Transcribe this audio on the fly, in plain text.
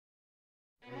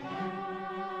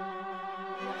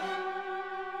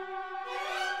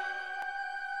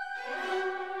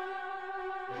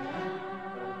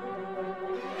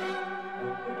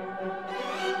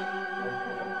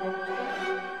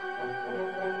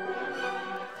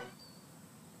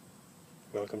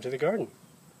Welcome to the garden.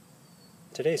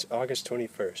 Today's August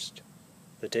 21st,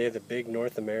 the day of the big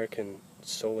North American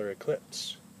solar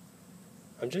eclipse.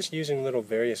 I'm just using little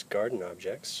various garden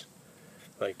objects,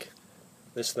 like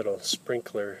this little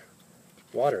sprinkler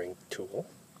watering tool,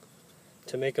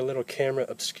 to make a little camera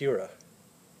obscura.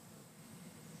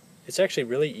 It's actually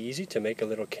really easy to make a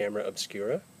little camera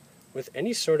obscura with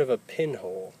any sort of a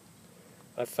pinhole.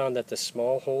 I've found that the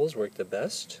small holes work the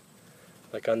best,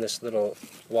 like on this little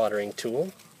watering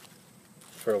tool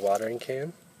for a watering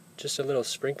can, just a little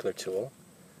sprinkler tool.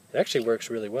 It actually works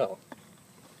really well.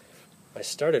 I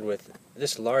started with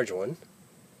this large one,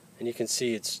 and you can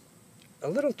see it's a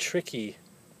little tricky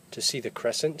to see the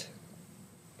crescent,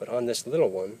 but on this little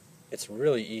one, it's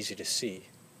really easy to see.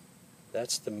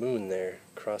 That's the moon there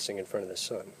crossing in front of the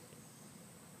sun,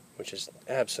 which is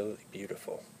absolutely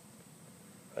beautiful.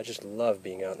 I just love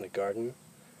being out in the garden,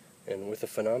 and with a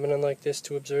phenomenon like this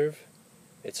to observe,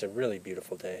 it's a really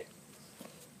beautiful day.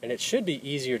 And it should be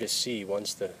easier to see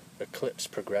once the eclipse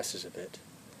progresses a bit.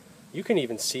 You can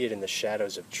even see it in the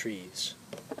shadows of trees.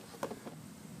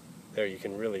 There you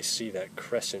can really see that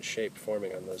crescent shape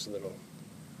forming on those little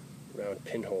round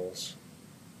pinholes.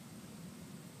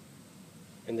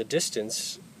 And the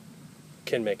distance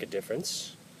can make a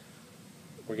difference.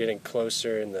 We're getting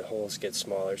closer and the holes get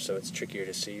smaller, so it's trickier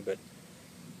to see, but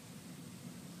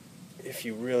if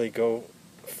you really go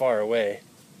far away,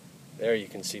 there you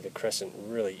can see the crescent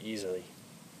really easily.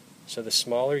 So the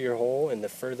smaller your hole and the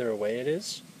further away it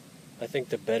is, I think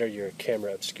the better your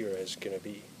camera obscura is going to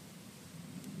be.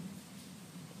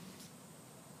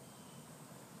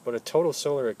 But a total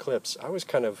solar eclipse, I was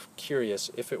kind of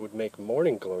curious if it would make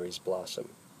morning glories blossom.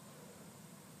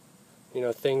 You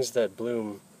know, things that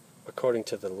bloom according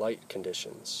to the light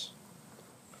conditions.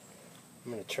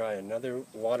 I'm going to try another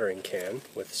watering can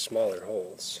with smaller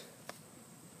holes.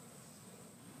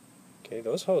 Okay,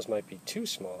 those holes might be too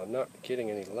small. I'm not getting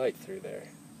any light through there.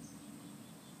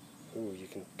 Ooh, you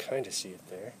can kind of see it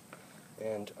there.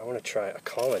 And I want to try a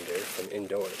colander from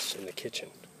indoors in the kitchen.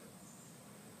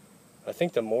 I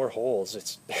think the more holes,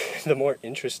 it's the more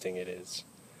interesting it is.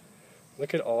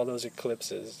 Look at all those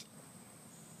eclipses.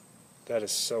 That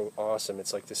is so awesome.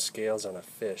 It's like the scales on a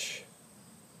fish.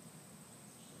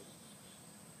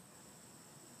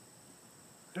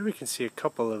 There we can see a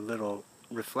couple of little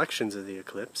reflections of the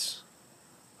eclipse.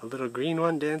 A little green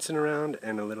one dancing around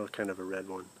and a little kind of a red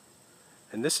one.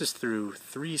 And this is through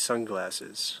 3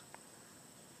 sunglasses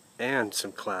and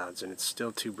some clouds, and it's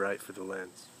still too bright for the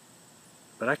lens.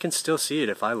 But I can still see it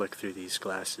if I look through these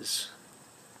glasses.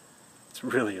 It's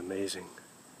really amazing.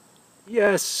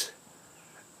 Yes!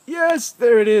 Yes!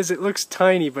 There it is! It looks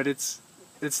tiny, but it's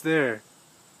there.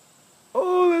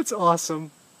 Oh, that's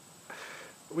awesome!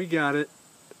 We got it.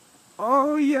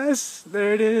 Oh yes!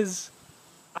 There it is!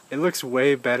 It looks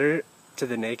way better to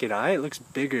the naked eye. It looks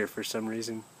bigger for some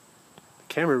reason.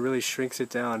 The camera really shrinks it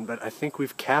down, but I think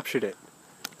we've captured it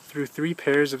through 3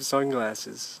 pairs of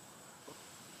sunglasses.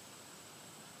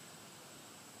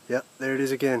 Yep, there it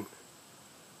is again.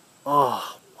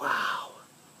 Oh, wow.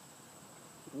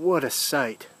 What a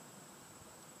sight.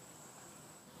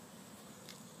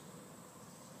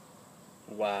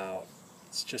 Wow.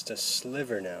 It's just a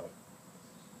sliver now.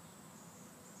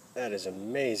 That is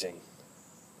amazing.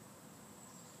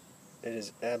 It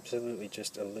is absolutely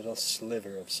just a little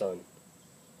sliver of sun.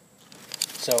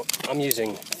 So I'm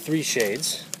using 3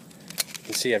 shades. You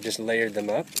can see I've just layered them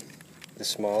up, the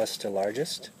smallest to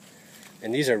largest.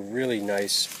 And these are really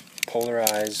nice,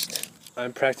 polarized.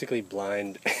 I'm practically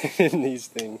blind in these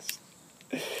things.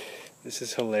 This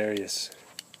is hilarious.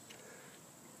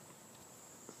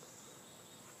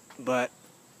 But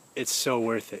it's so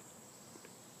worth it,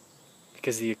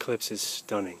 because the eclipse is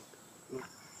stunning.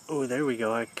 Oh, there we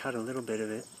go. I caught a little bit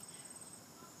of it.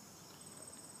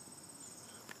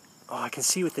 Oh, I can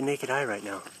see with the naked eye right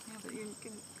now. Yeah, but you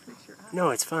can crease your eye.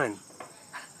 No, it's fine.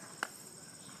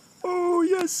 Oh,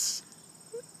 yes!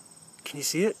 Can you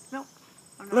see it? No.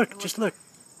 Look, just look.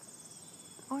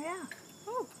 Oh, yeah.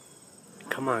 Oh.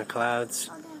 Come on, clouds.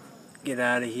 Get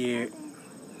out of here.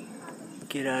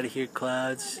 Get out of here,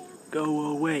 clouds.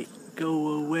 Go away. Go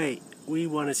away. We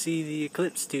want to see the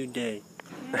eclipse today.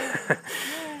 Yeah,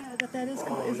 yeah, but that is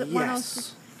cool. Oh, Is it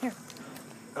yes. Here.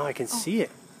 Oh, I can see it.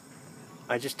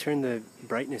 I just turned the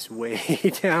brightness way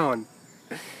down.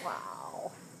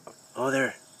 Wow. Oh,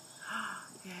 there.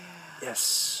 Yeah.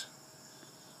 Yes.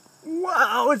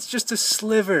 Wow, it's just a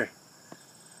sliver.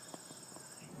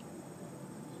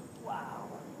 Wow.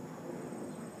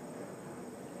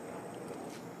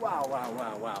 Wow, wow,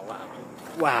 wow, wow, wow.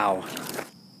 Wow.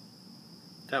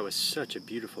 That was such a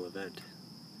beautiful event.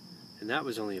 and that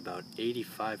was only about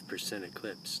 85%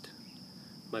 eclipsed.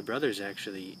 My brother's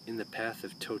actually in the path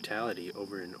of totality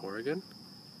over in Oregon,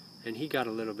 and he got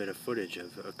a little bit of footage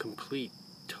of a complete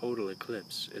total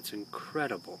eclipse. It's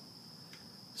incredible.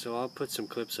 So I'll put some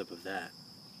clips up of that.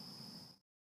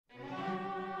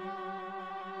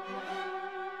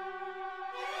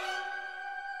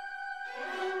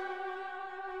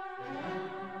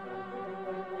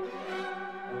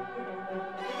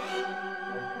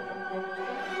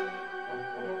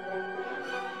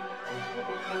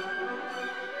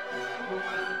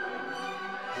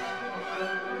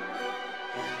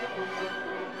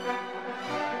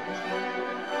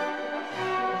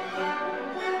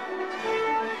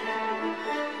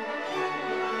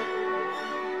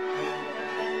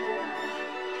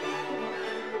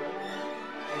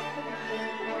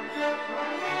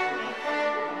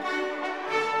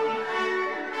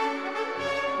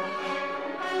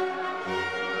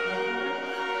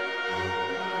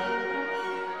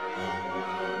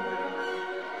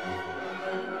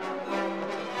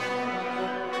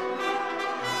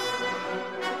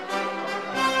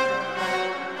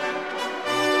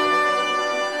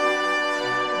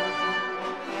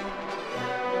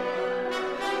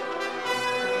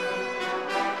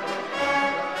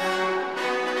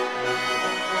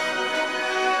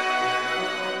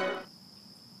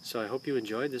 So I hope you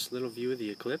enjoyed this little view of the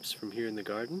eclipse from here in the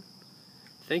garden.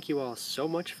 Thank you all so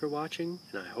much for watching,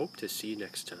 and I hope to see you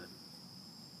next time.